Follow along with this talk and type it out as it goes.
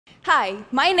Hi,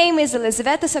 my name is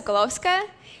Elizaveta Sokolovskaya,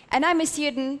 and I'm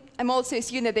also a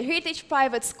student at the Heritage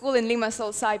Private School in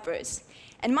Limassol, Cyprus.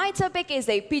 And my topic is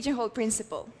the Pigeonhole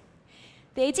principle.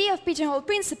 The idea of Pigeonhole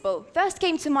principle first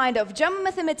came to mind of German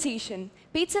mathematician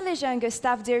Peter Lejeune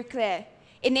Gustave Dirichlet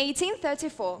in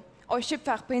 1834, or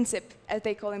Schubfach-Prinzip, as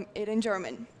they call it in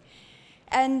German.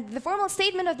 And the formal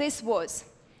statement of this was,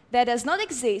 there does not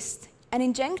exist an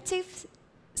injective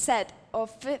set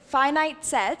of finite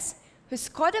sets whose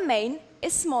codomain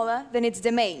is smaller than its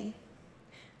domain.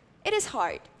 It is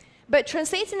hard, but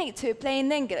translating it to plain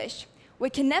English, we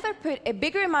can never put a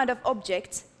bigger amount of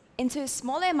objects into a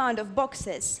smaller amount of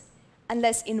boxes,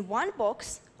 unless in one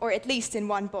box, or at least in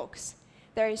one box,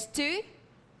 there is two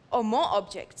or more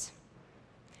objects.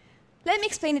 Let me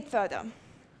explain it further.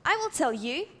 I will tell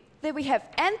you that we have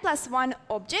n+1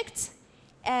 objects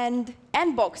and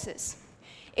n boxes.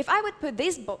 If I would put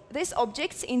these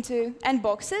objects into n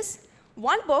boxes,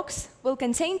 one box will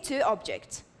contain two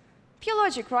objects. Pure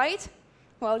logic, right?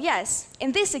 Well, yes.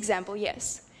 In this example,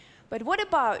 yes. But what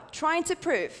about trying to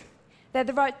prove that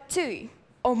there are two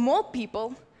or more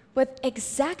people with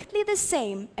exactly the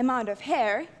same amount of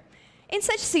hair in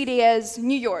such a city as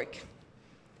New York?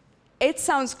 It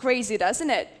sounds crazy, doesn't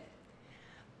it?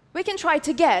 We can try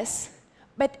to guess,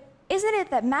 but isn't it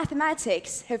that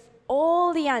mathematics have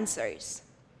all the answers?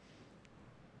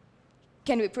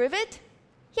 Can we prove it?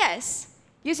 Yes,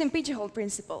 using Pigeonhole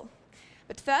principle.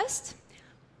 But first,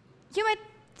 you might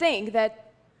think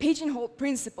that Pigeonhole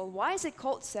principle, why is it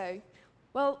called so?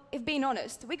 Well, if being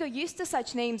honest, we got used to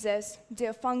such names as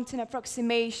Diophantine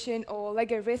approximation or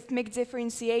logarithmic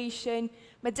differentiation,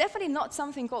 but definitely not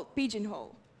something called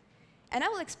pigeonhole. And I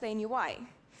will explain you why.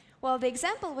 Well, the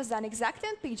example was done exactly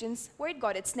on pigeons where it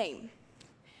got its name.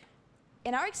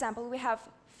 In our example, we have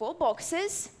 4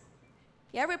 boxes,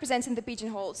 representing the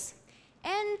pigeonholes,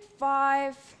 and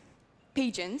 5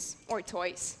 pigeons, or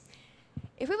toys.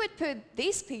 If we would put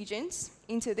these pigeons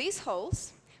into these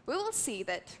holes, we will see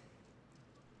that,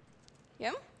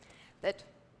 that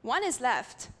one is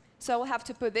left. So we'll have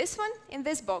to put this one in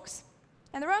this box.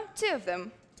 And there are 2 of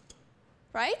them,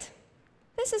 right?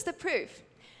 This is the proof.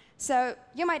 So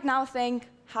you might now think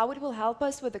how it will help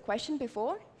us with the question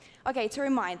before. OK, to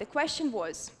remind, the question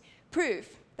was, prove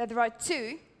that there are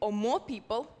 2 or more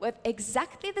people with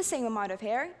exactly the same amount of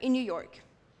hair in New York.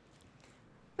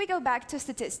 We go back to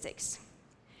statistics.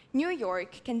 New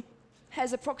York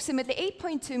has approximately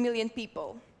 8.2 million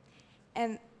people,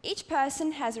 and each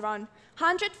person has around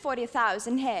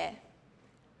 140,000 hair.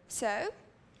 So,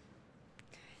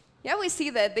 we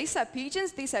see that these are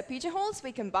pigeons, these are pigeonholes.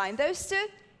 We combine those 2,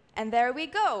 and there we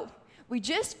go. We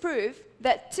just proved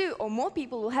that 2 or more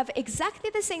people will have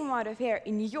exactly the same amount of hair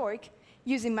in New York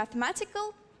using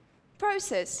mathematical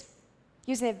process,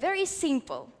 using a very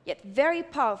simple yet very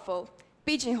powerful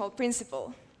Pigeonhole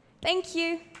principle. Thank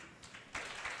you.